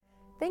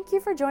Thank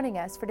you for joining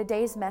us for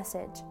today's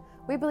message.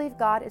 We believe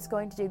God is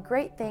going to do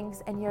great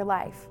things in your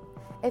life.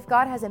 If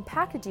God has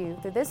impacted you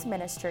through this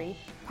ministry,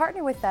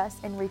 partner with us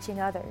in reaching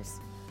others.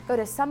 Go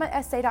to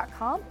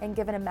summitsa.com and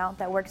give an amount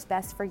that works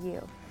best for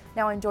you.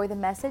 Now enjoy the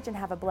message and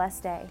have a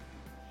blessed day.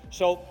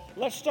 So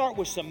let's start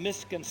with some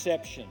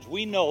misconceptions.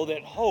 We know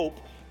that hope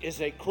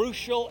is a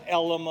crucial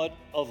element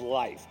of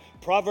life.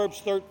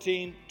 Proverbs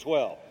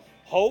 13:12.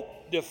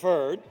 Hope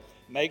deferred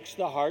makes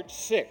the heart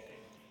sick.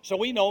 So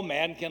we know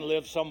man can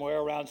live somewhere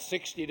around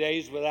 60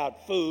 days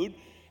without food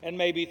and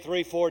maybe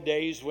 3-4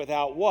 days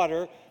without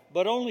water,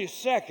 but only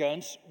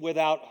seconds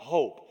without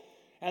hope.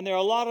 And there are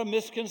a lot of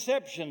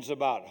misconceptions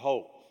about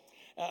hope.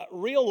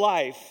 Real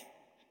life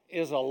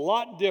is a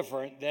lot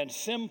different than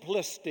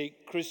simplistic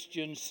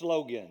Christian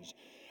slogans.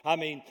 I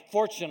mean,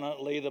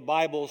 fortunately, the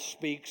Bible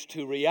speaks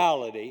to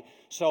reality.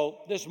 So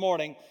this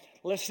morning,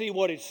 let's see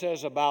what it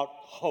says about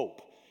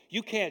hope.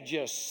 You can't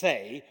just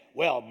say,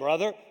 well,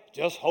 brother,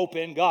 just hope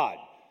in God.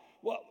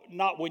 Well,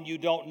 not when you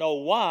don't know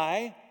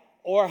why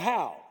or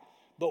how,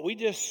 but we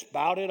just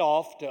spout it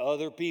off to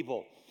other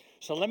people.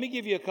 So let me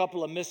give you a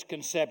couple of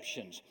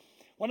misconceptions.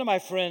 One of my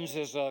friends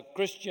is a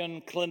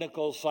Christian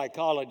clinical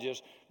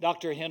psychologist,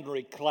 Dr.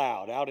 Henry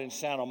Cloud, out in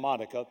Santa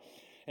Monica.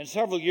 And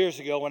several years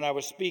ago when I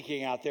was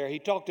speaking out there, he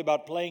talked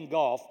about playing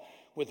golf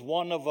with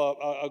one of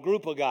a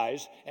group of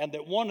guys, and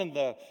that one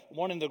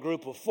in the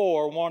group of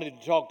four wanted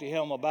to talk to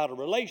him about a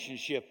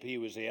relationship he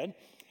was in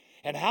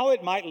and how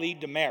it might lead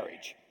to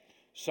marriage.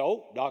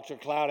 So Dr.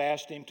 Cloud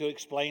asked him to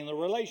explain the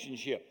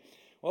relationship.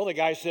 Well, the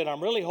guy said,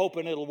 I'm really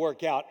hoping it'll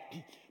work out,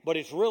 but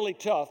it's really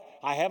tough.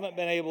 I haven't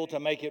been able to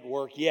make it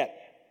work yet.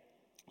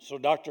 So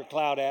Dr.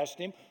 Cloud asked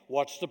him,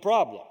 what's the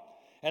problem?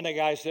 And the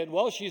guy said,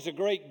 well, she's a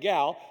great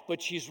gal, but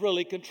she's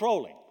really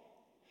controlling.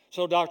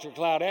 So Dr.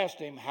 Cloud asked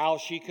him how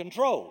she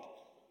controlled.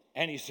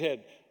 And he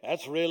said,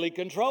 that's really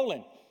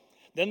controlling.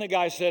 Then the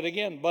guy said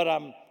again, but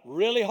I'm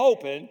really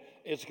hoping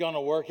it's going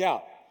to work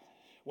out.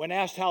 When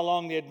asked how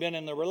long they had been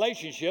in the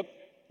relationship,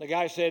 the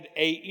guy said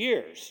 8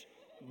 years,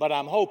 but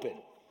I'm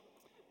hoping.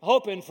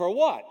 Hoping for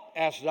what?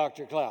 Asked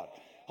Dr. Cloud.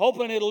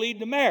 Hoping it'll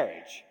lead to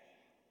marriage.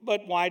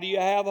 But why do you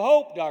have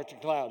hope? Dr.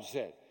 Cloud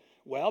said.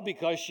 Well,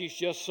 because she's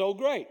just so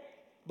great.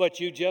 But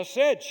you just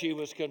said she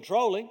was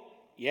controlling.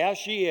 Yeah,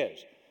 she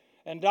is.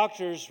 And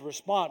Dr.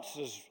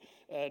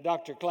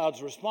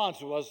 Cloud's response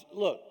was,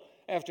 look,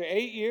 after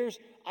 8 years,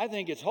 I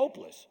think it's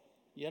hopeless,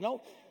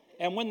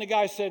 And when the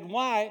guy said,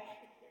 why?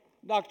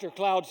 Dr.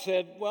 Cloud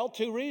said, well,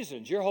 2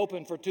 reasons. You're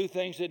hoping for 2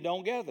 things that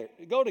don't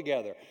go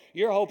together.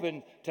 You're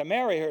hoping to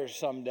marry her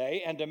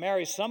someday and to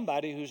marry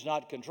somebody who's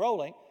not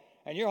controlling,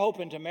 and you're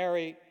hoping to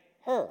marry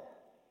her,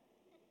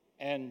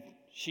 and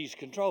she's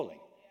controlling,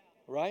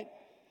 right?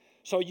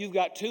 So you've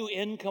got 2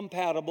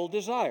 incompatible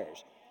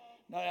desires.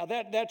 Now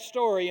that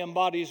story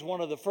embodies one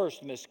of the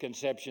first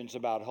misconceptions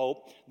about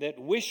hope, that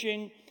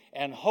wishing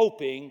and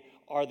hoping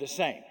are the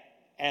same,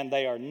 and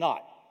they are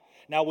not.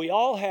 Now, we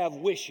all have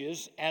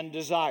wishes and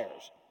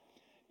desires.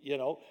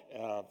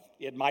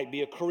 It might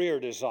be a career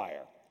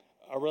desire,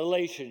 a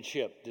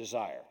relationship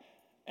desire,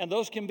 and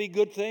those can be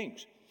good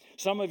things.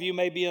 Some of you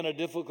may be in a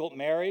difficult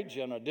marriage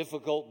and a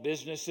difficult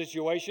business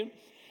situation,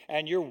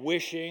 and you're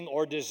wishing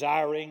or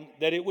desiring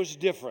that it was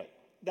different.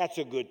 That's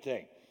a good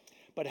thing.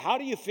 But how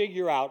do you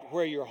figure out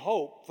where your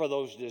hope for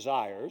those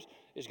desires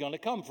is going to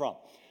come from?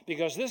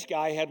 Because this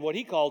guy had what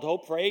he called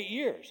hope for 8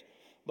 years.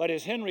 But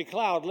as Henry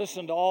Cloud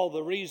listened to all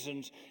the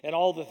reasons and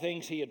all the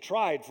things he had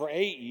tried for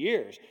 8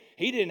 years,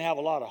 he didn't have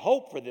a lot of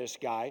hope for this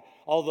guy,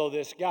 although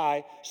this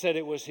guy said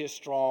it was his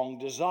strong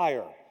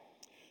desire.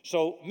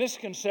 So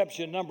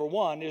misconception number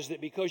 1 is that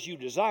because you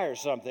desire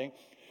something,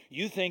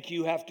 you think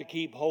you have to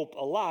keep hope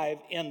alive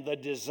in the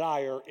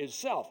desire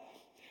itself.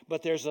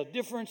 But there's a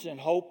difference in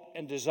hope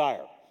and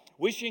desire.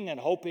 Wishing and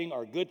hoping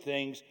are good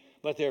things,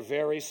 but they're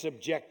very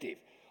subjective.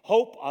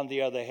 Hope, on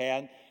the other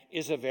hand,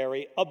 is a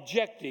very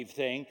objective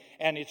thing,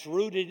 and it's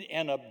rooted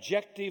in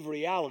objective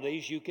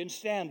realities you can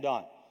stand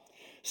on.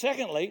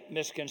 Secondly,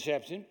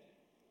 misconception,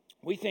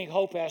 we think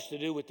hope has to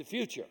do with the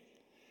future.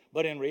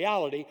 But in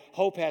reality,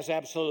 hope has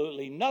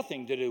absolutely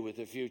nothing to do with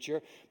the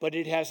future, but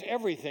it has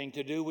everything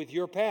to do with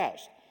your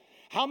past.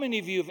 How many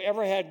of you have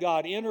ever had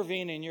God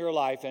intervene in your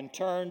life and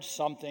turn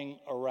something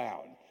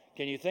around?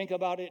 Can you think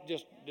about it?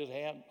 Just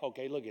hand.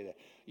 Okay, look at that.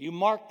 You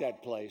mark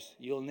that place.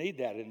 You'll need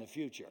that in the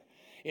future.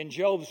 In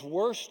Job's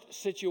worst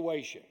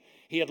situation,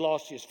 he had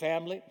lost his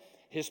family,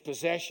 his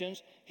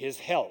possessions, his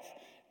health.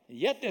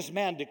 Yet this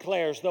man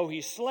declares, though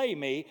he slay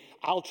me,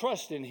 I'll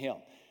trust in him.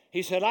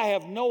 He said, I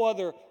have no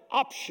other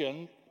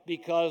option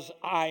because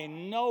I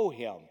know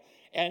him.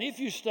 And if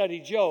you study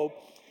Job,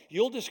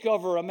 you'll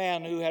discover a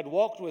man who had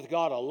walked with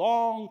God a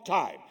long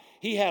time.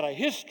 He had a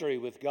history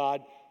with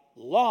God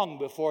long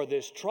before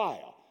this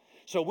trial.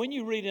 So when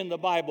you read in the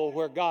Bible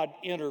where God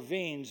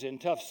intervenes in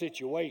tough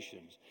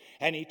situations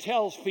and he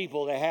tells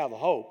people to have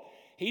hope,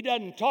 he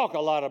doesn't talk a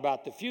lot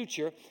about the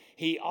future.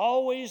 He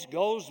always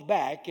goes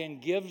back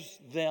and gives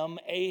them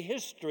a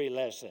history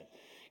lesson.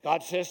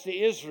 God says to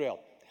Israel,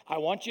 I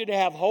want you to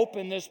have hope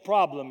in this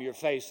problem you're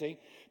facing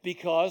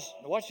because,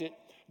 watch it,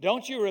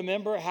 Don't you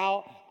remember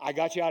how I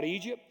got you out of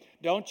Egypt?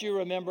 Don't you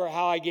remember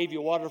how I gave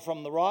you water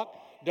from the rock?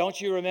 Don't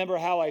you remember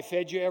how I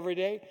fed you every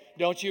day?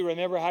 Don't you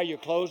remember how your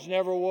clothes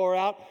never wore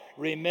out?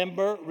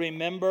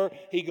 Remember.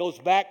 He goes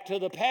back to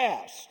the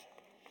past.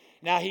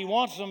 Now, he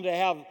wants them to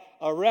have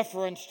a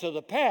reference to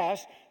the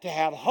past, to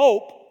have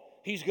hope.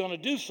 He's going to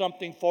do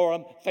something for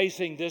them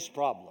facing this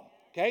problem.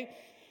 Okay?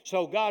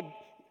 So God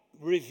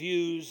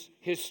reviews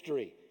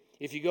history.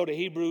 If you go to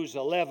Hebrews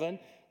 11,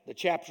 the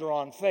chapter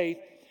on faith,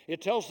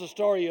 it tells the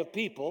story of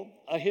people,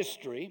 a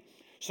history,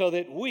 so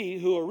that we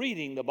who are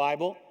reading the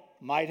Bible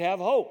might have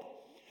hope.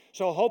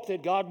 So hope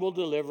that God will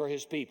deliver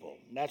his people.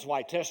 And that's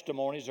why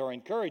testimonies are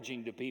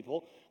encouraging to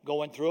people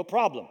going through a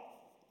problem.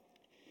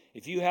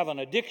 If you have an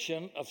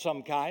addiction of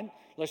some kind,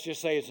 let's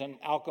just say it's an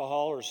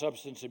alcohol or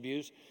substance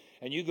abuse,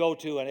 and you go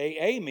to an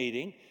AA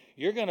meeting,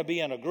 you're going to be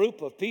in a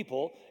group of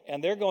people,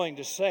 and they're going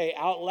to say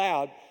out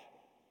loud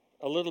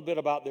a little bit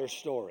about their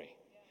story.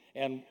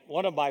 And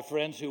one of my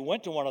friends who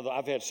went to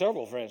I've had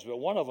several friends, but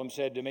one of them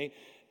said to me,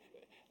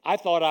 I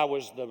thought I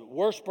was the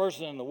worst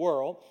person in the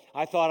world.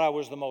 I thought I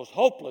was the most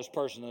hopeless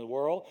person in the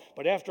world.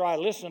 But after I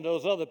listened to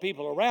those other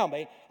people around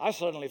me, I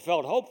suddenly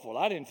felt hopeful.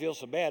 I didn't feel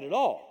so bad at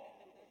all.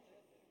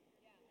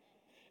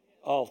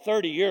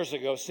 30 years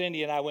ago,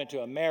 Cindy and I went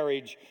to a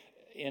marriage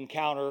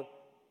encounter.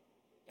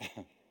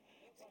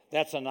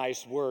 That's a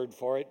nice word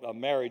for it, a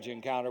marriage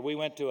encounter. We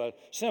went to a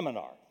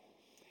seminar.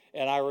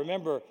 And I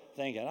remember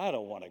thinking, I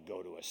don't want to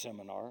go to a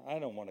seminar. I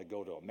don't want to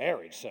go to a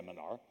marriage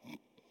seminar.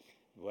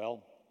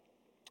 Well,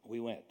 we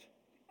went.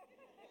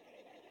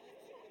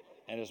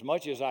 And as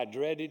much as I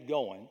dreaded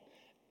going,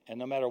 and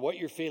no matter what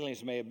your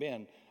feelings may have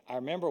been, I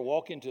remember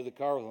walking to the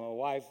car with my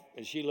wife,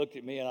 and she looked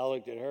at me, and I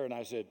looked at her, and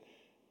I said,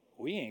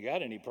 we ain't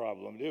got any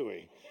problem, do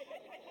we?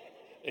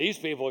 These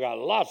people got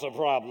lots of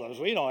problems.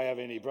 We don't have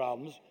any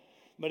problems.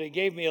 But it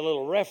gave me a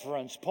little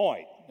reference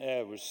point.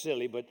 It was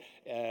silly, but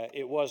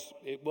it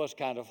was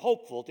kind of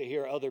hopeful to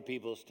hear other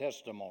people's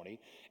testimony,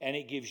 and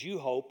it gives you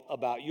hope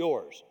about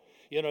yours.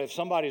 You know, if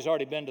somebody's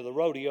already been to the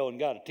rodeo and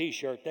got a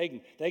T-shirt,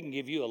 they can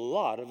give you a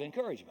lot of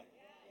encouragement.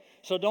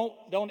 So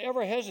don't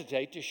ever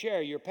hesitate to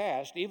share your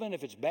past, even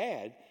if it's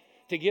bad,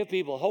 to give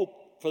people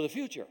hope for the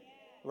future,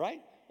 right?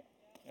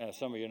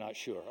 Some of you are not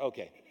sure.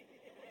 Okay.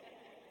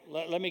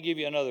 Let me give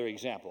you another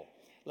example.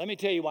 Let me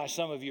tell you why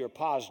some of you are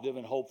positive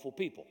and hopeful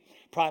people,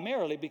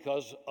 primarily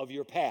because of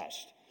your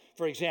past.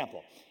 For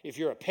example, if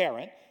you're a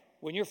parent,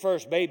 when your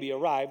first baby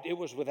arrived, it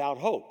was without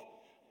hope.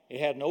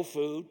 It had no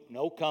food,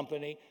 no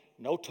company,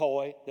 no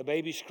toy. The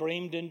baby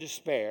screamed in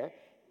despair.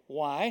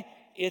 Why?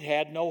 It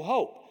had no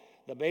hope.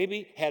 The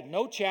baby had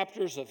no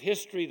chapters of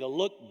history to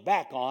look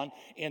back on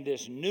in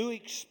this new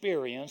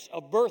experience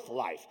of birth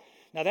life.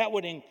 Now,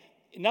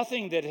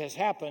 nothing that has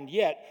happened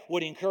yet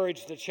would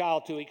encourage the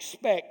child to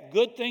expect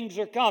good things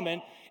are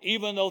coming,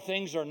 even though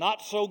things are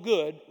not so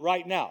good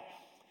right now.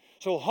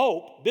 So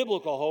hope,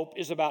 biblical hope,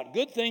 is about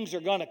good things are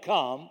going to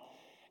come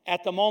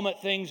at the moment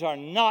things are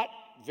not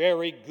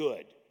very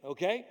good,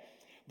 okay?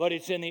 But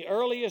it's in the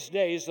earliest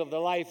days of the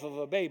life of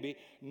a baby,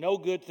 no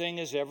good thing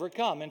has ever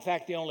come. In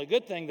fact, the only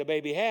good thing the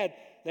baby had,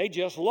 they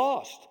just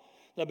lost.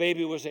 The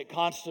baby was at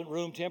constant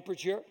room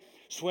temperature,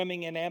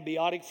 swimming in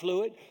amniotic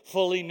fluid,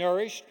 fully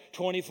nourished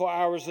 24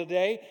 hours a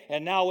day,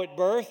 and now at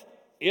birth,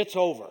 it's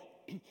over.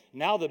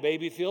 Now the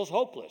baby feels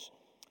hopeless.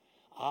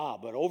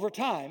 But over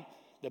time,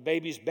 the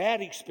baby's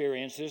bad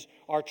experiences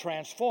are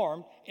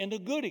transformed into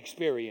good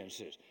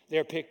experiences.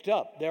 They're picked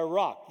up, they're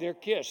rocked, they're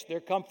kissed, they're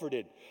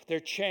comforted, they're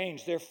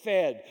changed, they're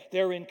fed,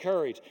 they're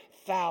encouraged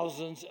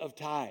thousands of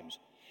times.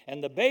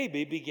 And the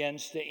baby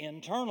begins to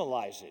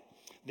internalize it.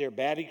 Their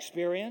bad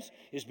experience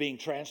is being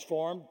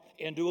transformed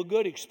into a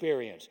good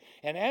experience.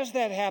 And as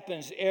that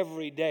happens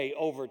every day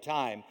over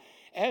time,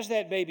 as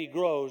that baby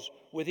grows,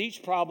 with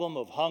each problem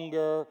of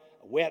hunger,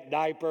 wet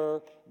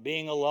diaper,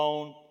 being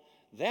alone,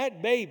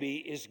 that baby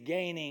is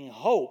gaining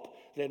hope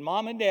that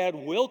mom and dad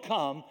will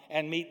come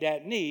and meet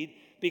that need,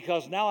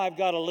 because now I've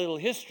got a little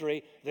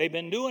history. They've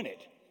been doing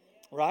it,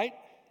 right?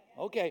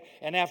 Okay,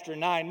 and after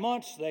 9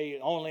 months, they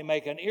only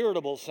make an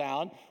irritable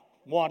sound,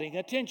 wanting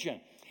attention.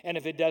 And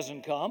if it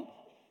doesn't come,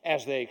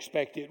 as they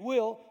expect it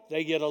will,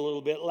 they get a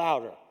little bit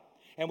louder.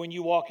 And when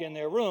you walk in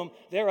their room,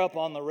 they're up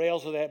on the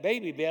rails of that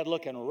baby bed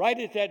looking right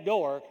at that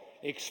door,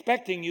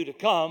 expecting you to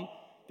come,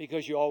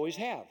 because you always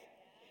have.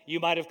 You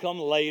might have come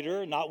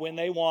later, not when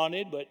they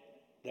wanted, but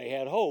they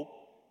had hope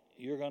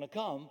you're going to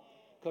come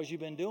because you've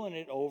been doing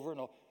it over and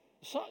over.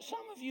 Some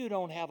of you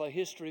don't have a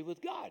history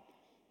with God.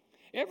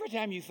 Every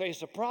time you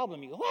face a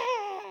problem, you go,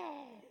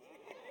 ah!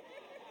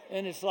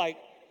 And it's like,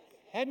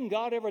 hadn't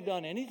God ever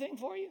done anything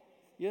for you?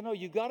 You know,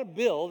 you've got to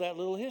build that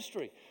little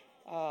history.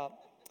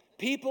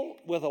 People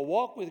with a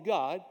walk with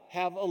God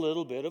have a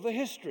little bit of a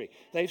history.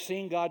 They've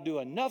seen God do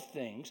enough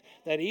things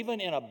that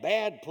even in a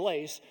bad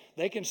place,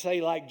 they can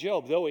say like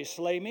Job, though he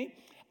slay me,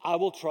 I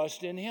will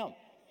trust in him.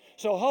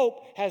 So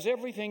hope has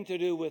everything to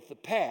do with the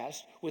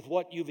past, with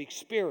what you've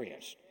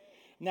experienced.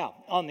 Now,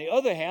 on the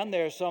other hand,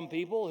 there are some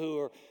people who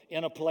are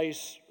in a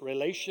place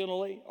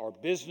relationally or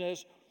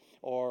business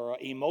or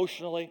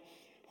emotionally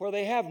where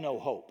they have no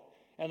hope.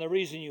 And the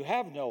reason you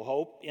have no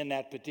hope in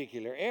that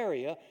particular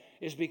area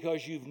is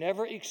because you've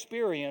never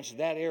experienced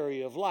that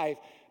area of life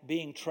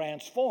being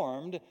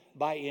transformed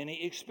by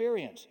any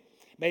experience.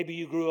 Maybe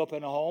you grew up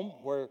in a home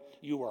where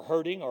you were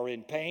hurting or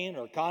in pain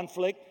or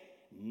conflict.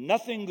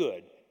 Nothing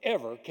good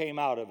ever came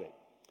out of it.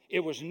 It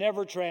was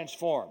never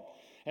transformed.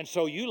 And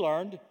so you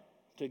learned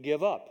to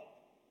give up,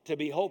 to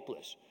be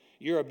hopeless.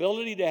 Your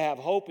ability to have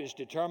hope is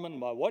determined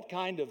by what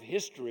kind of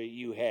history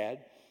you had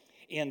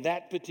in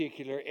that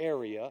particular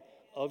area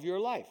of your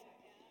life.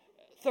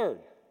 Third,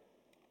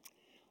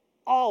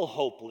 all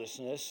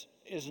hopelessness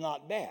is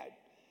not bad.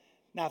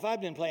 Now, if I'd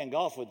been playing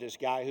golf with this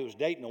guy who was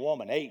dating a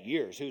woman 8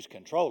 years who's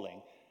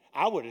controlling,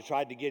 I would have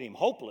tried to get him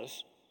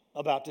hopeless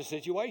about the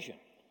situation.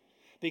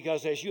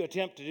 Because as you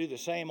attempt to do the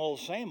same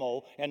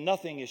old, and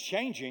nothing is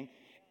changing,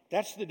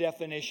 that's the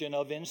definition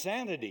of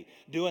insanity,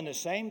 doing the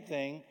same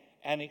thing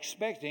and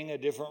expecting a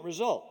different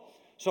result.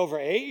 So for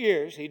 8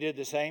 years, he did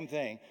the same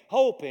thing,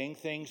 hoping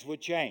things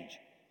would change.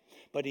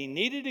 But he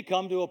needed to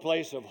come to a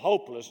place of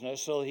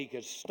hopelessness so he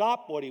could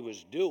stop what he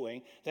was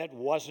doing that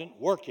wasn't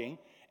working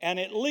and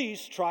at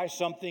least try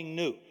something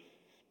new.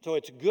 So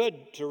it's good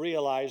to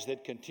realize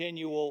that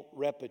continual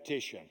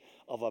repetition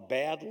of a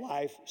bad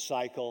life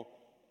cycle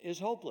is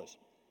hopeless.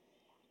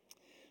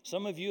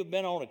 Some of you have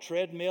been on a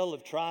treadmill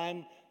of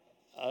trying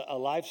a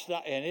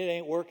lifestyle, and it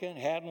ain't working,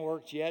 hadn't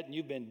worked yet, and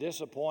you've been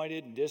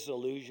disappointed and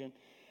disillusioned.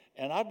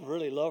 And I'd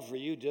really love for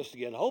you just to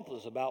get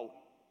hopeless about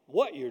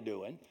what you're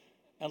doing,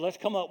 and let's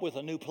come up with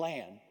a new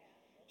plan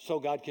so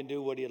God can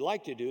do what he'd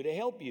like to do to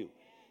help you.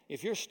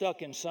 If you're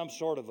stuck in some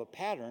sort of a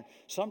pattern,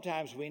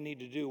 sometimes we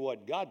need to do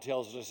what God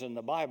tells us in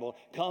the Bible,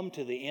 come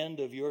to the end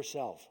of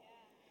yourself,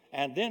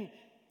 and then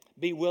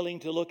be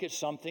willing to look at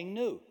something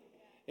new.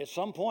 At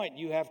some point,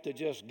 you have to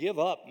just give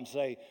up and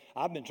say,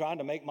 I've been trying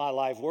to make my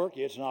life work.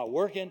 It's not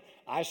working.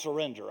 I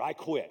surrender. I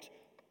quit.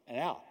 And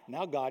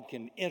now God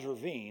can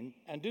intervene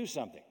and do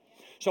something.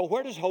 So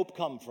where does hope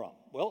come from?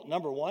 Well,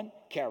 number one,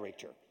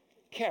 character.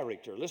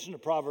 Character. Listen to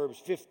Proverbs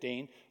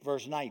 15,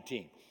 verse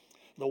 19.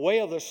 The way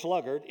of the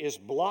sluggard is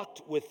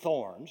blocked with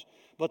thorns,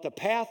 but the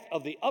path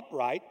of the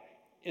upright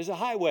is a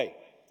highway.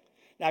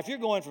 Now, if you're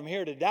going from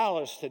here to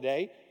Dallas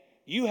today,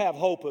 you have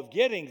hope of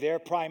getting there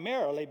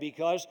primarily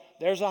because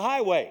there's a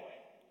highway.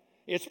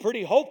 It's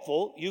pretty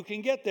hopeful you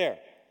can get there.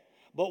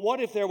 But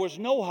what if there was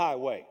no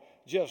highway?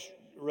 Just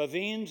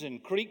ravines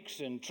and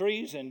creeks and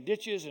trees and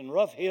ditches and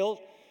rough hills?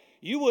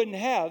 You wouldn't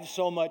have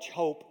so much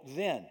hope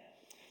then.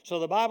 So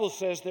the Bible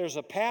says there's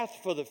a path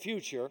for the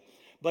future,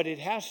 but it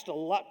has a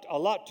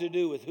lot to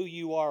do with who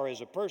you are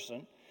as a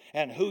person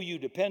and who you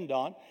depend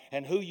on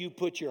and who you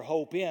put your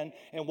hope in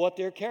and what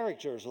their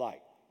character is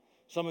like.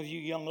 Some of you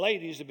young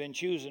ladies have been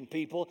choosing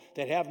people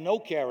that have no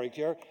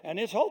character, and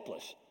it's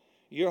hopeless.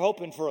 You're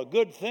hoping for a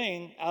good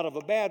thing out of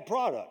a bad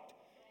product.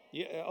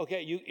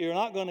 You're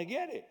not going to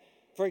get it.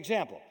 For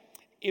example,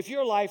 if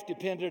your life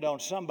depended on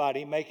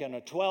somebody making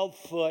a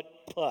 12-foot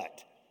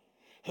putt,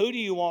 who do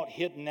you want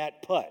hitting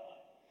that putt?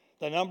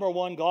 The number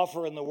one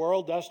golfer in the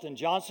world, Dustin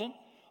Johnson,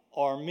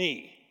 or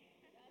me?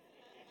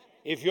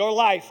 If your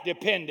life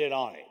depended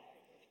on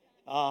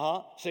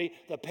it. See,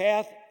 the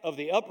path of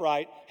the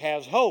upright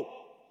has hope.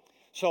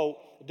 So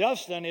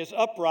Dustin is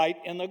upright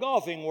in the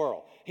golfing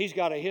world. He's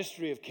got a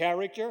history of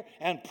character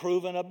and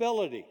proven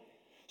ability.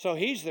 So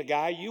he's the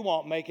guy you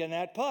want making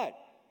that putt.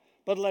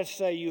 But let's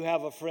say you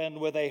have a friend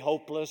with a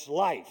hopeless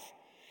life,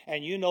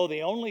 and you know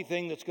the only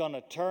thing that's going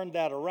to turn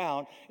that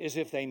around is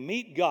if they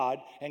meet God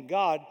and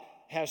God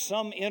has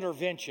some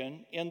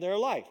intervention in their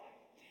life.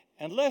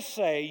 And let's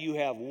say you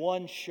have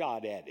one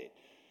shot at it.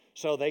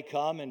 So they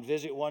come and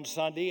visit one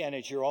Sunday, and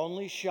it's your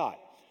only shot.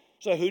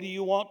 So who do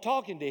you want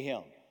talking to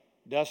him?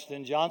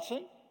 Dustin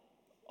Johnson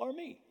or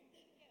me?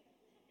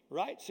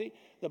 Right? See,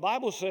 the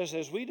Bible says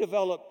as we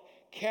develop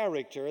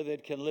character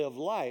that can live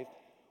life,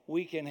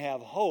 we can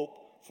have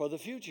hope for the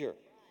future.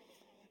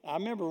 I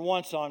remember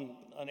once on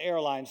an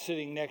airline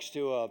sitting next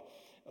to a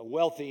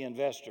wealthy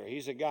investor.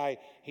 He's a guy,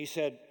 he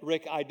said,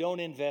 Rick, I don't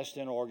invest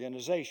in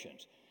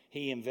organizations.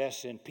 He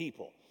invests in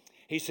people.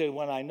 He said,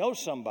 when I know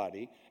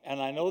somebody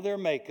and I know their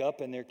makeup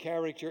and their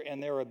character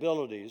and their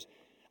abilities,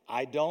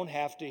 I don't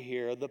have to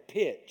hear the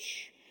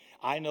pitch.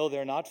 I know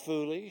they're not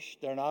foolish,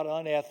 they're not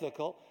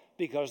unethical,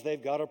 because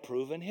they've got a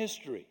proven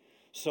history.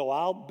 So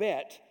I'll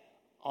bet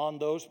on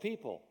those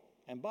people.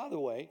 And by the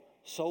way,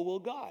 so will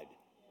God.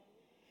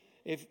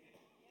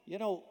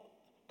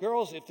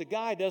 Girls, if the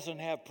guy doesn't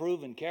have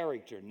proven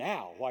character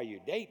now while you're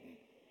dating,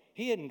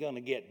 he isn't going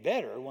to get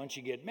better once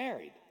you get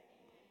married.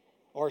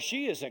 Or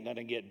she isn't going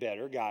to get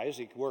better, guys.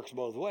 It works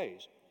both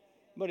ways.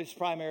 But it's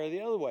primarily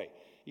the other way.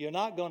 You're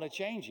not going to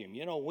change him.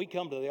 When we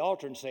come to the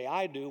altar and say,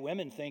 I do,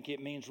 women think it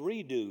means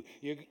redo.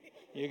 You're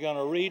going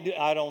to redo.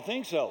 I don't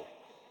think so.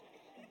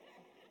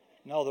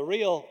 No, the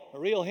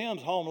real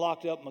him's home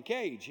locked up in a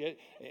cage.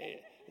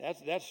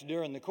 That's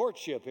during the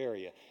courtship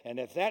area. And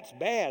if that's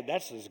bad,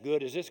 that's as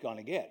good as it's going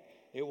to get.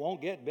 It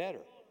won't get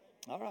better.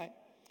 All right.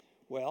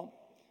 Well,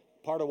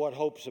 part of what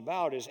hope's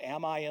about is,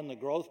 am I in the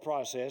growth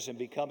process and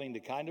becoming the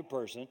kind of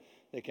person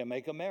that can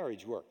make a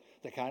marriage work?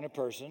 the kind of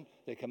person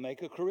that can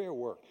make a career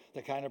work,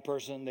 the kind of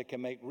person that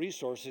can make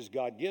resources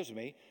God gives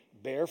me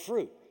bear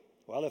fruit.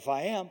 Well, if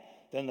I am,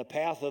 then the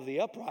path of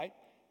the upright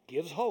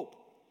gives hope.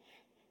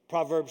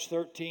 Proverbs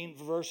 13,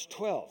 verse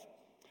 12.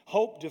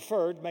 Hope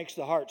deferred makes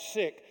the heart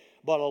sick,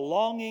 but a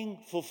longing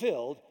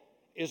fulfilled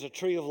is a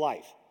tree of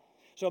life.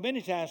 So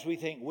many times we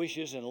think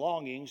wishes and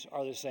longings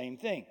are the same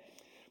thing.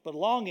 But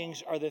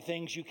longings are the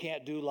things you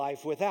can't do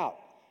life without.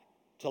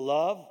 To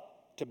love,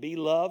 to be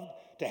loved,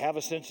 to have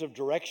a sense of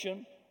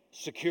direction,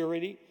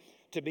 security,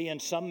 to be in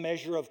some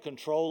measure of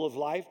control of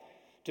life,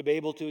 to be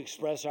able to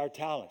express our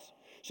talents.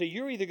 So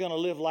you're either going to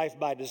live life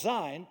by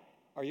design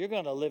or you're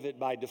going to live it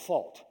by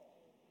default.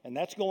 And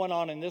that's going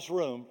on in this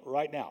room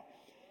right now.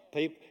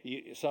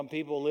 Some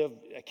people live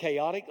a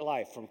chaotic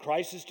life from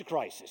crisis to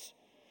crisis.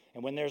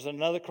 And when there's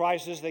another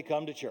crisis, they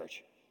come to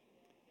church.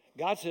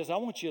 God says, I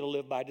want you to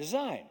live by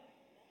design.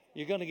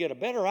 You're going to get a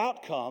better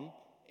outcome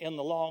in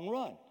the long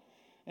run.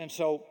 And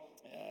so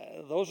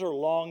those are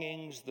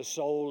longings the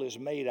soul is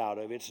made out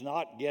of. It's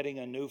not getting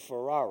a new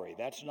Ferrari.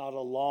 That's not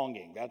a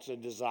longing. That's a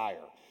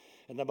desire.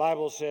 And the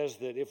Bible says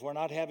that if we're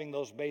not having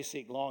those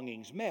basic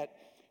longings met,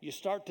 you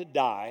start to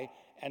die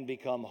and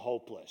become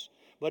hopeless.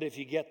 But if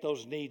you get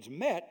those needs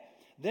met,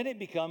 then it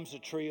becomes a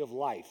tree of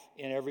life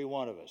in every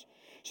one of us.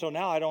 So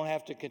now I don't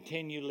have to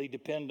continually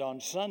depend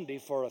on Sunday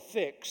for a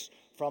fix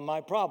from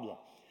my problem.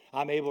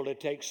 I'm able to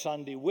take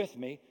Sunday with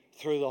me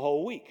through the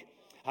whole week.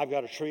 I've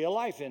got a tree of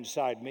life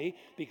inside me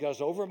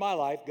because over my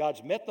life,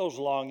 God's met those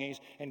longings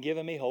and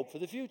given me hope for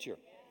the future.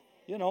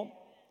 You know,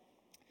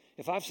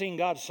 if I've seen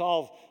God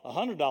solve a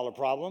 $100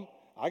 problem,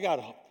 I've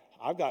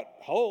got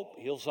hope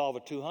He'll solve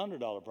a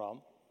 $200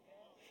 problem.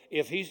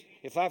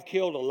 If I've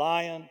killed a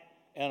lion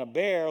and a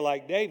bear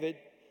like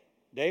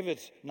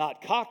David's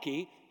not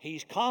cocky,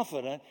 he's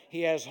confident,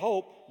 he has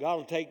hope, God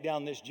will take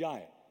down this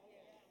giant.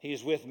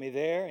 He's with me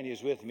there and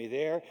he's with me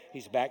there.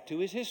 He's back to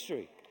his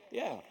history.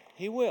 Yeah,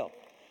 he will.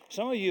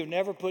 Some of you have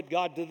never put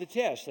God to the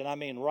test, and I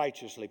mean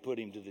righteously put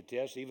him to the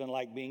test, even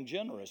like being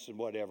generous and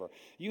whatever.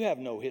 You have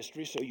no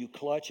history, so you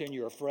clutch and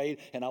you're afraid,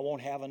 and I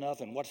won't have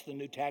enough, and what's the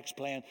new tax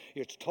plan?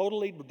 It's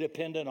totally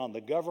dependent on the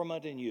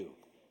government and you.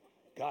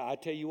 God, I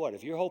tell you what,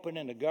 if you're hoping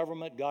in the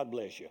government, God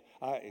bless you.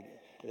 I'd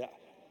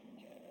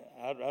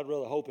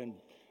rather hope in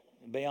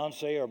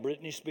Beyonce or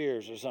Britney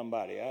Spears or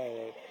somebody.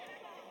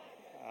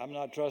 I'm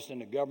not trusting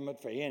the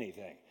government for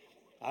anything.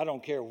 I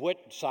don't care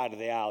what side of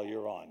the aisle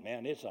you're on,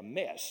 man. It's a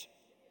mess,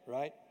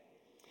 right?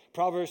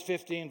 Proverbs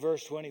 15,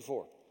 verse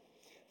 24.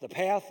 The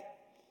path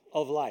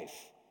of life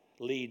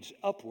leads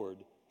upward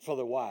for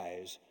the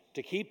wise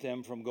to keep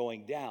them from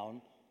going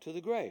down to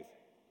the grave.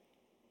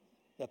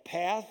 The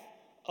path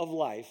of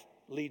life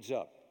leads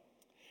up.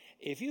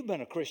 If you've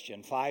been a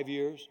Christian 5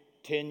 years,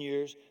 10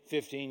 years,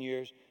 15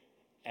 years,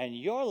 and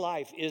your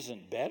life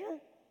isn't better,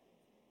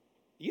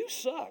 you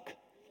suck.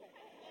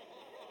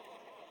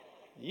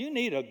 You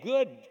need a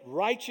good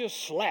righteous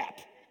slap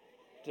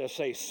to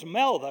say,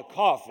 smell the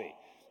coffee.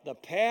 The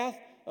path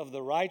of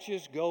the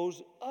righteous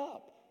goes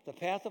up. The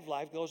path of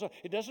life goes up.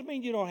 It doesn't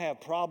mean you don't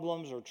have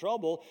problems or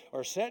trouble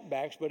or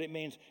setbacks, but it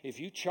means if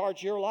you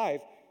chart your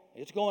life,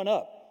 it's going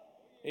up.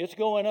 It's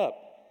going up.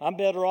 I'm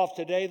better off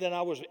today than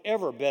I was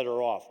ever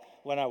better off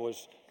when I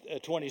was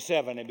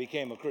 27 and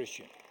became a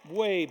Christian.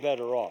 Way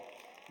better off.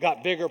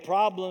 Got bigger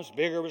problems,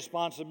 bigger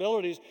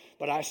responsibilities,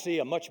 but I see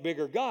a much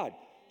bigger God,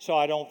 so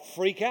I don't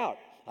freak out.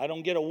 I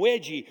don't get a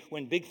wedgie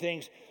when big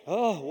things,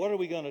 what are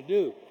we going to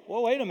do?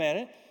 Well, wait a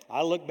minute.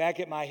 I look back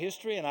at my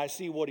history and I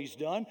see what he's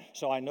done,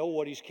 so I know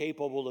what he's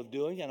capable of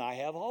doing, and I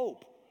have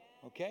hope.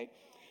 Okay?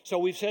 So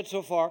we've said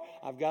so far,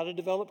 I've got to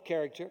develop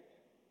character.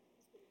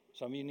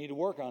 Some of you need to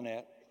work on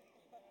that.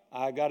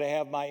 I've got to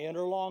have my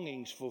inner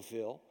longings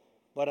fulfilled,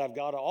 but I've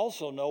got to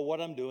also know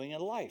what I'm doing in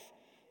life.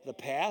 The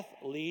path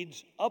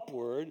leads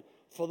upward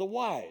for the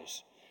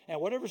wise. And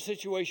whatever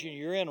situation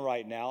you're in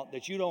right now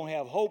that you don't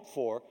have hope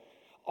for,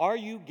 are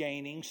you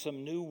gaining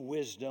some new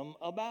wisdom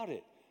about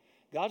it?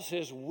 God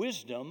says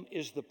wisdom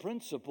is the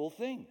principal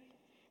thing.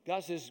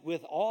 God says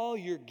with all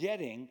you're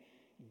getting,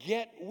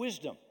 get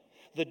wisdom.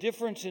 The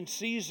difference in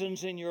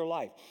seasons in your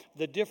life,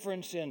 the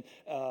difference in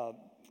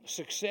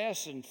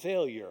success and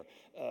failure,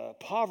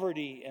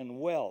 poverty and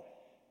wealth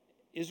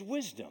is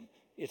wisdom.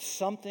 It's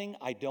something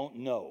I don't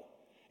know.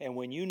 And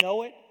when you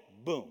know it,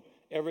 boom,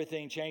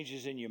 everything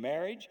changes in your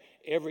marriage.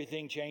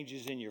 Everything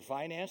changes in your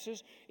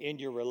finances, in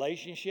your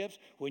relationships,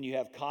 when you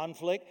have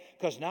conflict.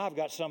 Because now I've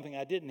got something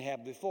I didn't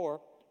have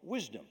before,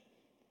 wisdom.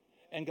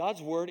 And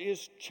God's word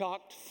is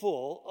chocked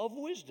full of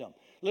wisdom.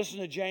 Listen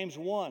to James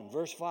 1,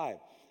 verse 5.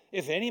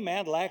 If any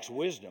man lacks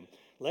wisdom,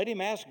 let him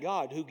ask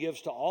God, who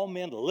gives to all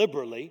men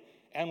liberally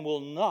and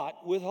will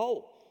not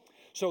withhold.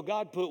 So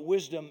God put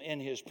wisdom in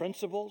his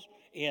principles,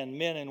 in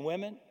men and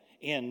women,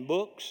 in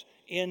books,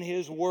 in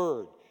his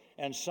word.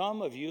 And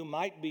some of you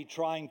might be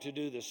trying to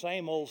do the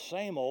same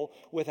old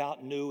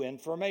without new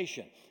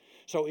information.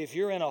 So if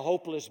you're in a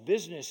hopeless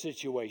business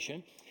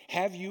situation,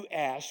 have you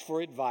asked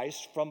for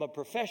advice from a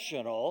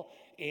professional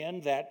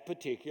in that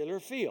particular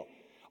field?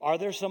 Are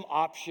there some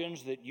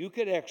options that you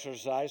could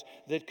exercise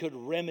that could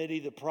remedy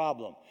the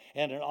problem?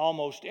 And in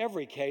almost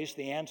every case,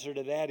 the answer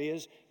to that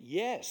is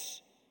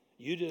yes.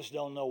 You just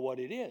don't know what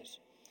it is.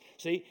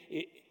 See,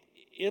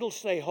 it'll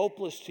stay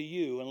hopeless to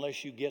you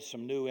unless you get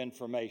some new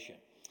information.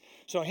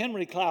 So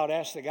Henry Cloud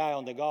asked the guy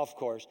on the golf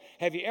course,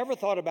 have you ever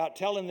thought about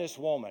telling this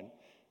woman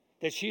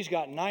that she's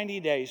got 90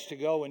 days to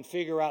go and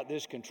figure out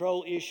this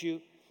control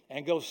issue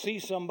and go see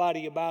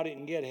somebody about it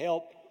and get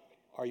help,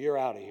 or you're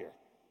out of here?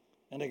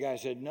 And the guy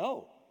said,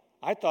 no,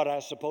 I thought I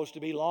was supposed to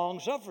be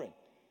long-suffering.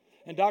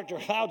 And Dr.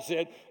 Cloud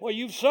said, well,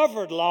 you've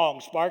suffered long,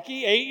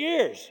 Sparky, 8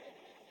 years.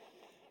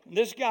 And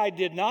this guy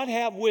did not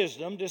have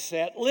wisdom to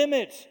set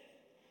limits.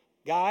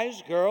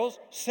 Guys, girls,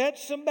 set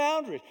some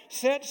boundaries,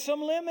 set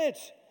some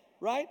limits,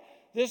 right?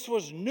 This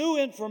was new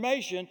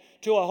information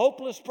to a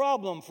hopeless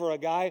problem for a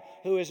guy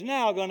who is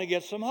now going to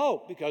get some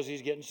hope because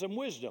he's getting some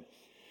wisdom.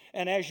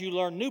 And as you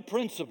learn new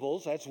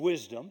principles, that's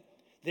wisdom,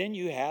 then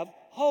you have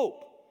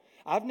hope.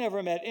 I've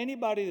never met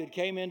anybody that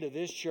came into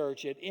this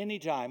church at any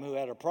time who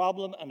had a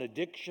problem, an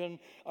addiction,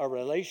 a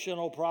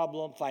relational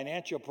problem,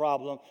 financial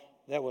problem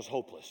that was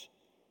hopeless.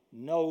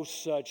 No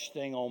such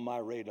thing on my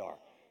radar.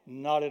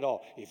 Not at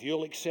all. If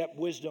you'll accept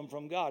wisdom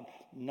from God,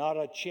 not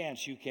a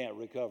chance you can't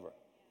recover.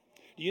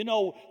 Do you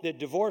know that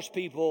divorced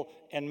people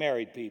and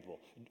married people,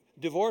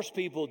 divorced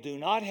people do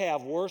not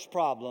have worse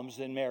problems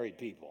than married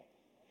people.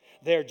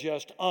 They're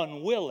just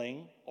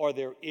unwilling, or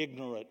they're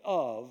ignorant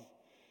of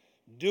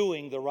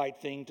doing the right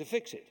thing to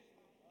fix it.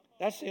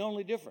 That's the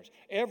only difference.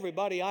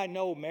 Everybody I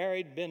know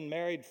married, been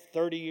married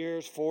 30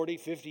 years, 40,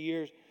 50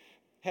 years,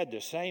 had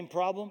the same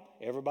problem.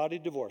 Everybody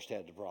divorced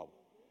had the problem.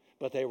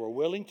 But they were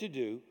willing to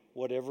do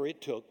whatever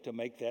it took to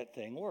make that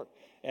thing work.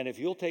 And if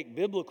you'll take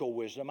biblical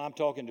wisdom, I'm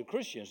talking to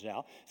Christians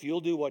now, if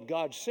you'll do what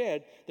God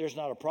said, there's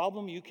not a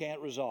problem you can't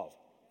resolve.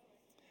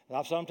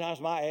 Now, sometimes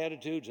my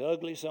attitude's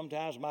ugly.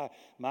 Sometimes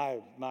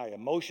my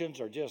emotions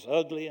are just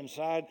ugly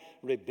inside,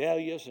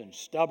 rebellious and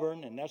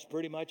stubborn, and that's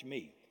pretty much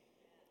me.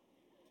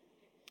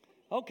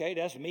 Okay,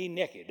 that's me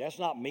naked. That's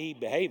not me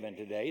behaving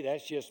today.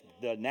 That's just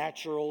the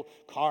natural,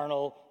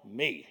 carnal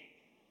me.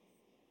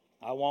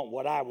 I want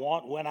what I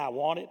want when I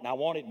want it, and I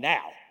want it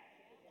now.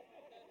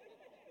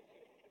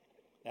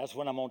 That's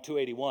when I'm on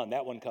 281.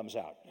 That one comes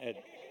out.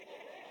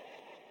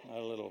 A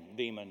little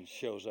demon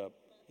shows up.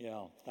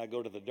 Yeah, I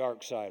go to the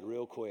dark side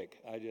real quick.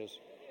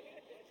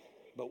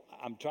 But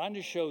I'm trying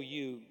to show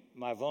you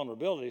my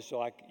vulnerability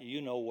so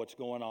you know what's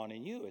going on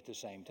in you at the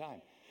same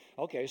time.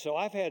 Okay, so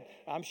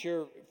I'm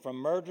sure from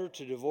murder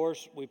to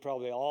divorce, we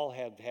probably all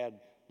have had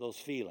those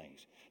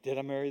feelings. Did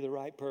I marry the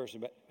right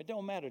person? But it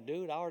don't matter,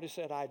 dude. I already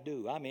said I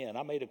do. I'm in.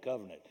 I made a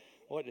covenant.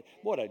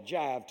 What a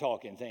jive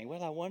talking thing.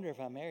 Well, I wonder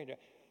if I married her.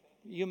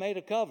 You made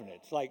a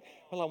covenant. It's like,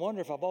 well, I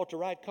wonder if I bought the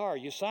right car.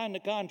 You signed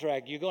the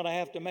contract. You're going to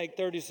have to make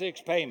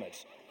 36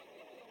 payments.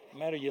 No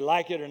matter you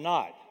like it or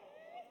not.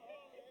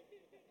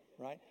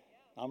 Right?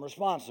 I'm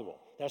responsible.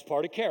 That's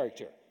part of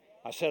character.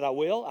 I said I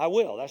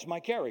will. That's my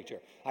character.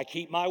 I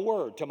keep my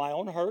word. To my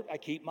own hurt, I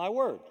keep my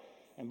word.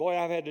 And boy,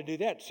 I've had to do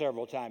that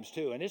several times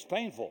too. And it's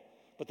painful.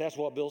 But that's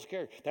what builds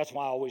character. That's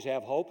why I always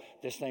have hope.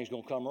 This thing's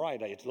going to come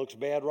right. It looks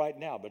bad right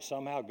now, but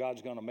somehow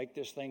God's going to make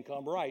this thing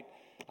come right.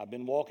 I've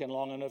been walking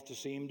long enough to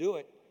see him do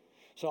it.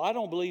 So I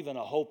don't believe in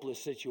a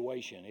hopeless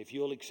situation if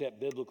you'll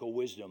accept biblical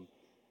wisdom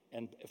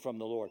and from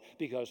the Lord.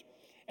 Because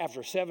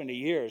after 70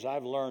 years,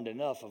 I've learned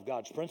enough of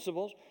God's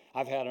principles.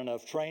 I've had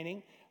enough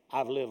training.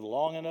 I've lived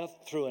long enough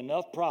through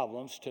enough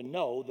problems to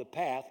know the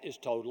path is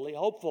totally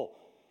hopeful.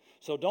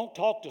 So don't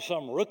talk to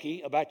some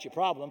rookie about your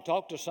problem.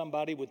 Talk to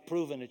somebody with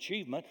proven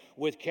achievement,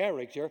 with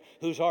character,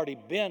 who's already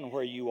been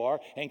where you are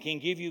and can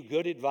give you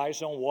good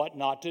advice on what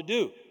not to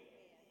do.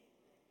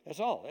 That's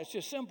all. That's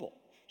just simple.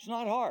 It's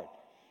not hard.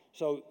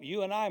 So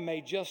you and I may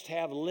just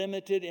have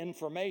limited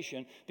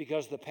information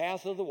because the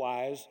path of the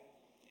wise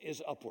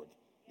is upward.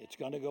 It's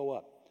going to go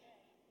up.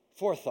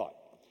 Fourth thought.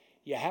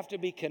 You have to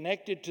be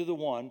connected to the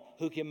one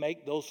who can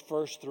make those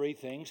first three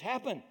things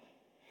happen.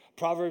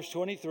 Proverbs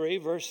 23,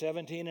 verse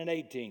 17 and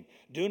 18.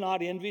 Do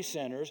not envy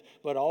sinners,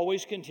 but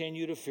always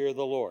continue to fear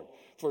the Lord.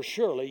 For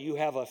surely you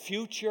have a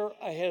future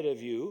ahead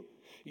of you.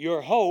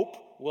 Your hope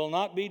will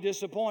not be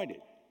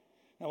disappointed.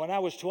 Now, when I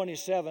was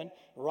 27,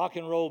 rock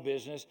and roll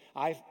business,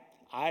 I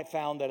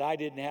found that I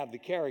didn't have the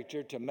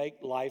character to make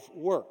life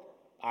work.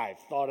 I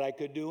thought I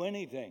could do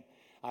anything.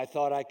 I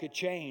thought I could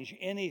change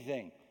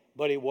anything,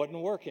 but it wasn't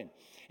working.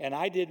 And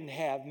I didn't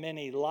have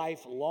many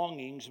life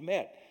longings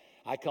met.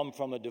 I come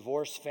from a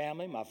divorced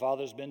family. My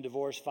father's been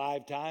divorced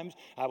 5 times.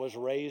 I was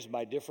raised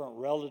by different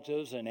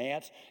relatives and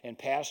aunts and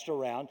passed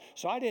around.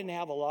 So I didn't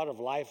have a lot of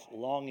life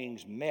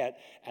longings met,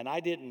 and I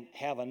didn't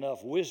have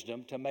enough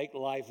wisdom to make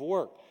life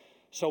work.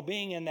 So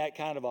being in that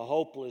kind of a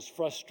hopeless,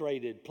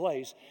 frustrated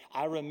place,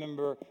 I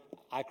remember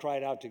I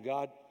cried out to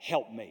God,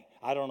 help me.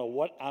 I don't know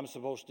what I'm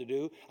supposed to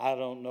do. I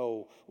don't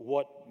know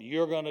what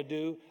you're going to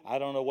do. I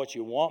don't know what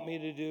you want me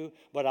to do,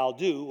 but I'll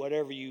do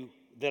whatever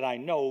that I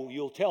know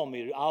you'll tell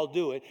me to. I'll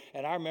do it.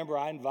 And I remember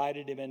I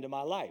invited him into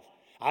my life.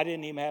 I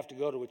didn't even have to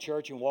go to a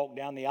church and walk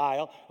down the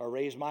aisle or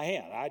raise my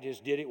hand. I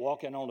just did it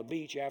walking on the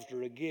beach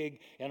after a gig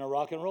in a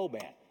rock and roll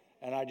band.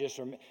 And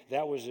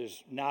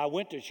now I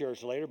went to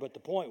church later, but the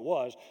point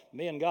was,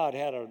 me and God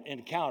had an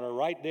encounter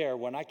right there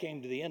when I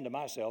came to the end of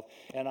myself,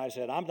 and I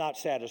said, I'm not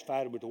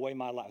satisfied with the way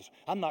my life is.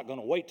 I'm not going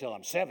to wait till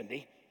I'm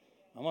 70.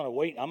 I'm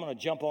going to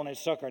jump on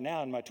this sucker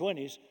now in my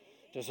 20s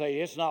to say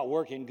it's not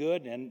working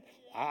good, and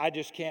I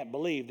just can't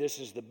believe this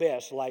is the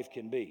best life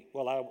can be.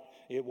 Well,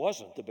 it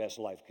wasn't the best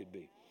life could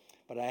be.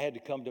 But I had to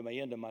come to my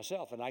end of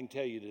myself, and I can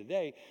tell you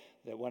today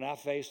that when I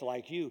face,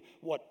 like you,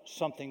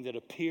 something that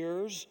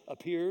appears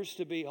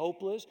to be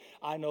hopeless,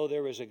 I know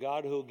there is a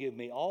God who will give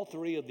me all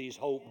three of these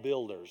hope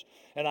builders,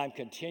 and I'm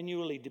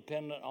continually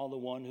dependent on the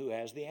one who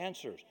has the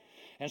answers.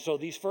 And so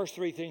these first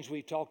three things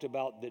we talked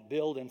about that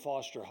build and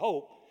foster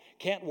hope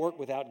can't work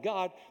without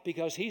God,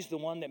 because he's the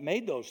one that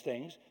made those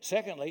things.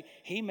 Secondly,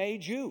 he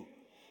made you.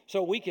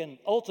 So we can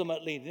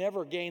ultimately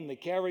never gain the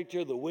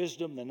character, the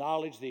wisdom, the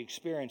knowledge, the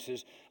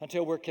experiences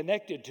until we're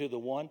connected to the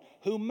one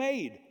who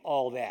made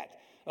all that.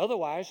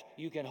 Otherwise,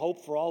 you can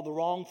hope for all the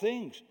wrong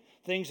things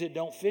that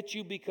don't fit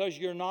you because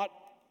you're not,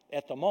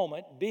 at the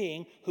moment,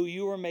 being who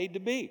you were made to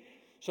be.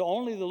 So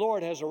only the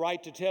Lord has a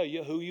right to tell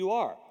you who you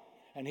are,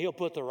 and he'll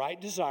put the right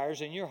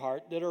desires in your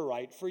heart that are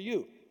right for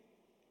you.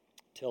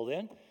 Till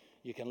then,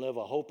 you can live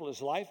a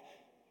hopeless life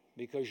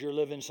because you're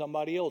living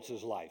somebody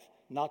else's life,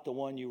 not the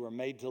one you were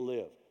made to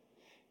live.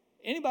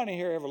 Anybody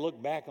here ever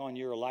look back on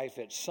your life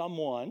at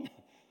someone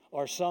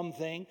or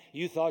something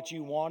you thought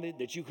you wanted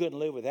that you couldn't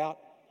live without?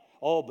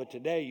 Oh, but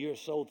today you're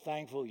so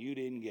thankful you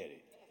didn't get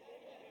it.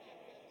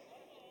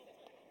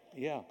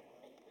 Yeah.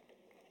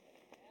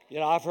 You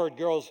know, I've heard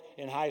girls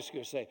in high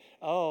school say,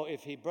 oh,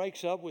 if he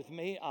breaks up with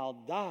me, I'll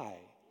die.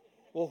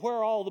 Well, where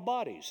are all the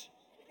bodies?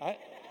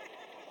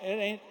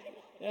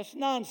 That's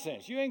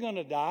nonsense. You ain't going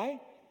to die.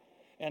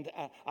 And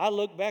I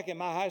look back at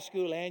my high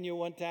school annual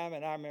one time,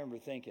 and I remember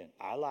thinking,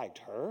 I liked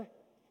her.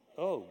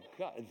 Oh,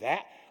 God,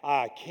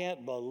 I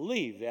can't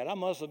believe that. I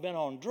must have been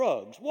on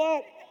drugs.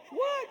 What?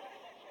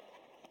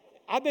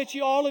 I bet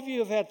you all of you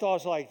have had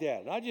thoughts like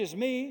that, not just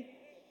me.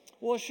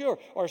 Well, sure.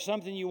 Or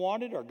something you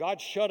wanted, or God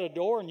shut a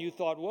door, and you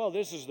thought, well,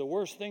 this is the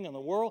worst thing in the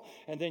world.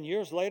 And then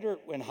years later,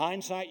 in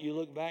hindsight, you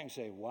look back and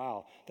say,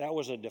 wow, that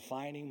was a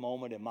defining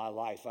moment in my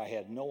life. I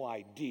had no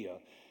idea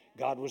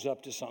God was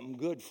up to something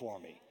good for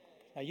me.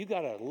 Now, you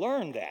got to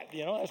learn that.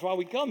 You know, that's why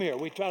we come here.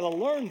 We try to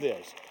learn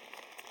this.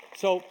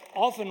 So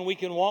often we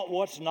can want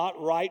what's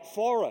not right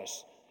for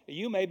us.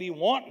 You may be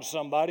wanting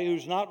somebody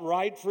who's not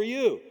right for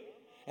you.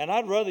 And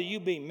I'd rather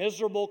you be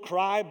miserable,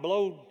 cry,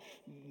 blow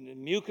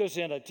mucus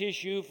in a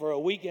tissue for a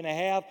week and a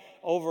half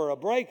over a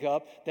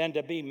breakup than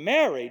to be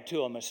married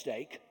to a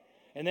mistake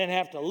and then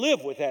have to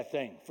live with that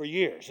thing for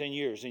years and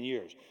years and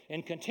years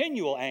in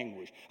continual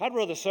anguish. I'd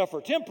rather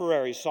suffer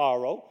temporary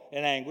sorrow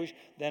and anguish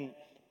than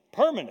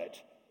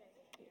permanent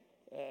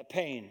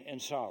pain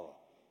and sorrow.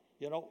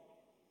 You know,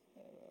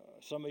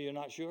 some of you are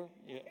not sure?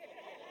 Yeah.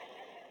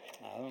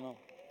 I don't know.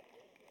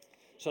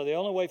 So the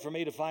only way for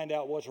me to find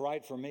out what's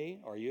right for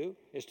me or you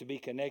is to be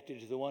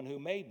connected to the one who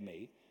made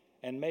me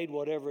and made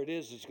whatever it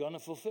is that's going to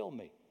fulfill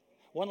me.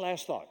 One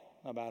last thought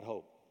about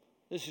hope.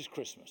 This is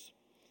Christmas.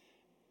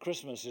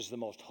 Christmas is the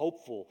most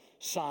hopeful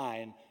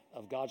sign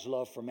of God's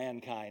love for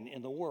mankind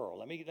in the world.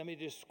 Let me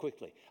just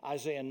quickly.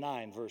 Isaiah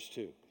 9, verse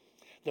 2.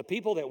 The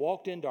people that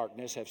walked in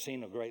darkness have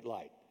seen a great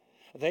light.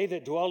 They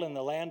that dwell in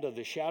the land of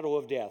the shadow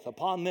of death,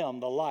 upon them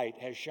the light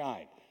has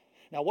shined.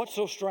 Now, what's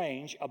so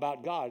strange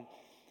about God,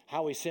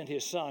 how he sent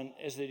his son,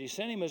 is that he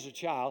sent him as a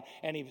child,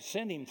 and he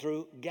sent him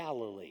through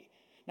Galilee.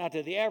 Now,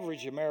 to the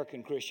average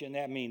American Christian,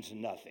 that means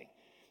nothing.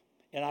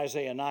 In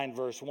Isaiah 9,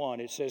 verse 1,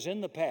 it says, in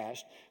the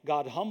past,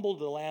 God humbled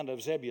the land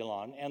of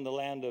Zebulun and the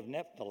land of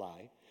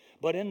Naphtali,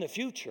 but in the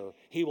future,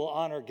 he will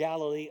honor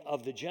Galilee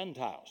of the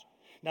Gentiles.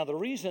 Now, the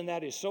reason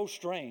that is so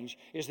strange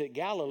is that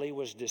Galilee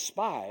was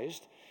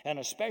despised, and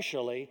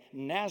especially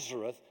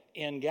Nazareth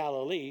in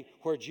Galilee,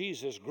 where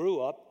Jesus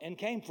grew up and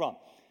came from.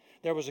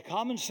 There was a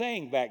common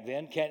saying back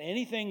then, can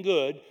anything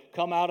good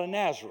come out of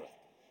Nazareth?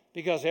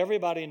 Because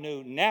everybody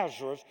knew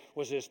Nazareth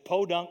was this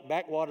podunk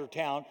backwater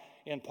town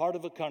in part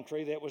of a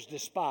country that was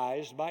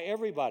despised by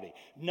everybody.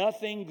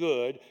 Nothing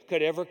good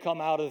could ever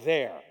come out of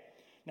there.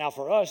 Now,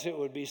 for us, it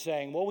would be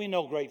saying, well, we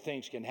know great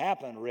things can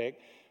happen, Rick.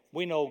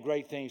 We know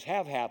great things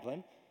have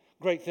happened.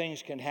 Great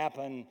things can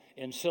happen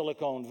in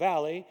Silicon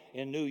Valley,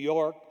 in New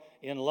York,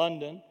 in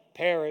London,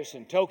 Paris,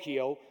 and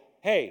Tokyo.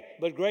 Hey,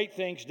 but great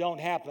things don't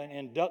happen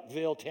in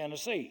Duckville,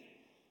 Tennessee.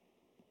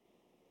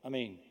 I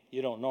mean,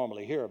 you don't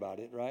normally hear about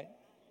it, right?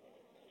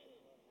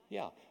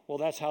 Yeah, well,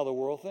 that's how the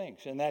world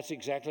thinks. And that's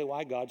exactly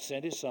why God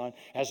sent his son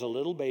as a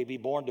little baby,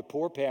 born to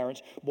poor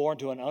parents, born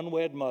to an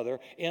unwed mother,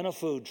 in a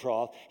food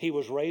trough. He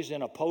was raised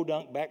in a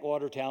podunk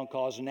backwater town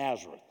called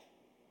Nazareth.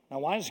 Now,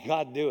 why does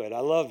God do it? I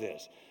love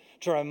this.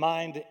 To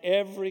remind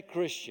every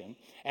Christian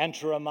and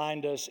to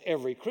remind us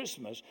every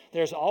Christmas,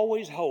 there's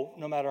always hope,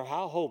 no matter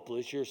how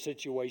hopeless your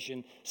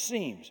situation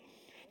seems.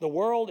 The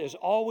world is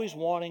always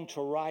wanting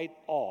to write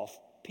off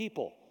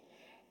people.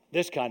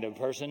 This kind of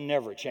person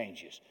never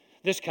changes.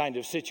 This kind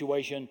of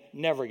situation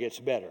never gets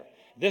better.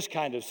 This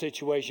kind of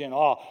situation,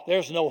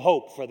 there's no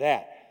hope for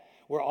that.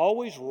 We're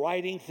always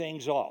writing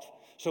things off.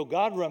 So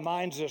God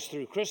reminds us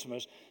through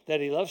Christmas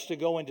that He loves to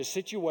go into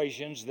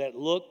situations that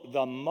look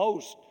the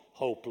most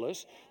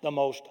hopeless, the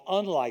most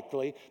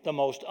unlikely, the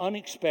most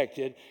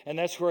unexpected, and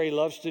that's where He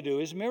loves to do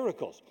His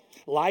miracles.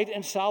 Light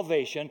and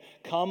salvation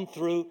come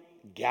through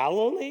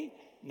Galilee,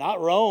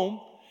 not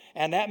Rome,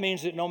 and that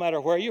means that no matter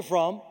where you're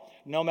from,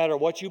 no matter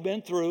what you've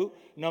been through,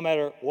 no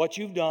matter what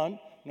you've done,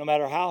 no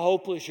matter how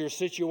hopeless your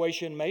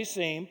situation may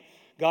seem,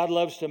 God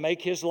loves to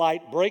make His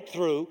light break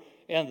through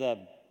in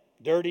the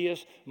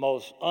dirtiest,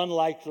 most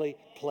unlikely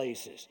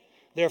places.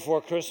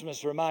 Therefore,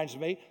 Christmas reminds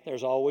me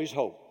there's always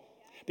hope,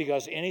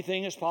 because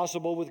anything is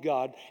possible with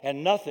God,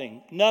 and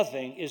nothing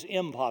is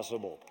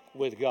impossible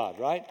with God,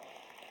 right?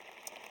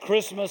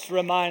 Christmas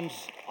reminds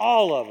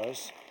all of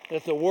us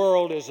that the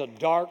world is a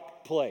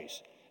dark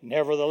place.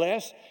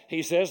 Nevertheless,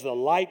 He says the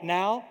light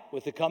now,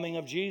 with the coming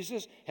of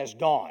Jesus, has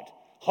dawned.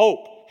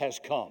 Hope has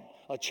come.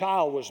 A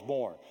child was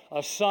born.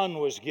 A son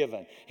was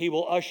given. He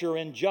will usher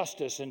in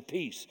justice and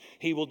peace.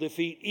 He will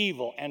defeat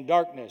evil and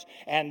darkness,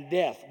 and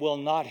death will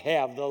not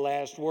have the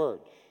last word.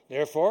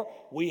 Therefore,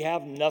 we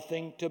have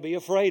nothing to be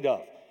afraid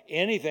of.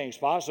 Anything's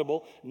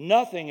possible.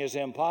 Nothing is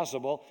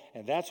impossible,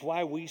 and that's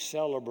why we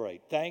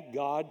celebrate. Thank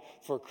God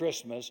for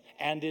Christmas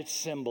and its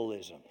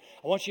symbolism.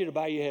 I want you to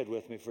bow your head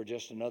with me for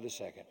just another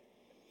second.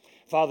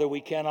 Father,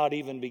 we cannot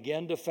even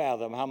begin to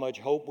fathom how much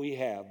hope we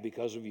have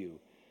because of You.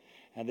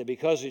 And that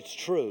because it's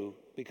true,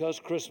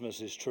 because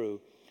Christmas is true,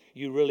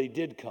 You really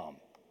did come.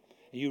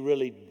 You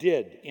really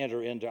did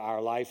enter into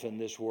our life in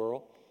this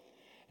world.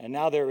 And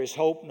now there is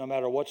hope no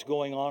matter what's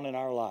going on in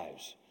our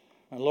lives.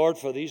 And Lord,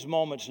 for these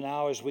moments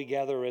now as we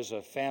gather as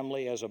a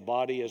family, as a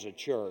body, as a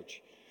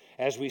church,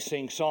 as we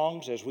sing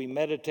songs, as we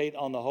meditate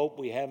on the hope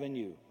we have in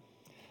You,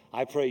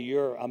 I pray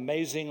Your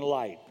amazing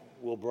light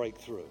will break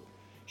through,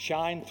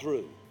 shine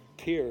through,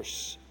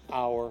 pierce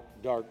our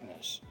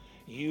darkness.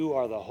 You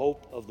are the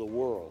hope of the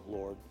world,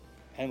 Lord,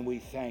 and we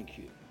thank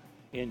You.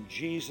 In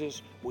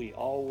Jesus, we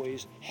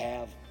always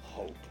have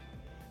hope.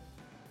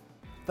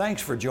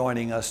 Thanks for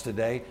joining us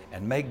today,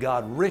 and may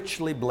God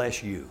richly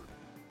bless you.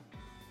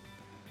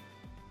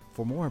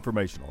 For more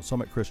information on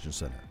Summit Christian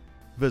Center,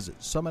 visit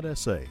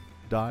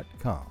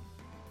summitsa.com.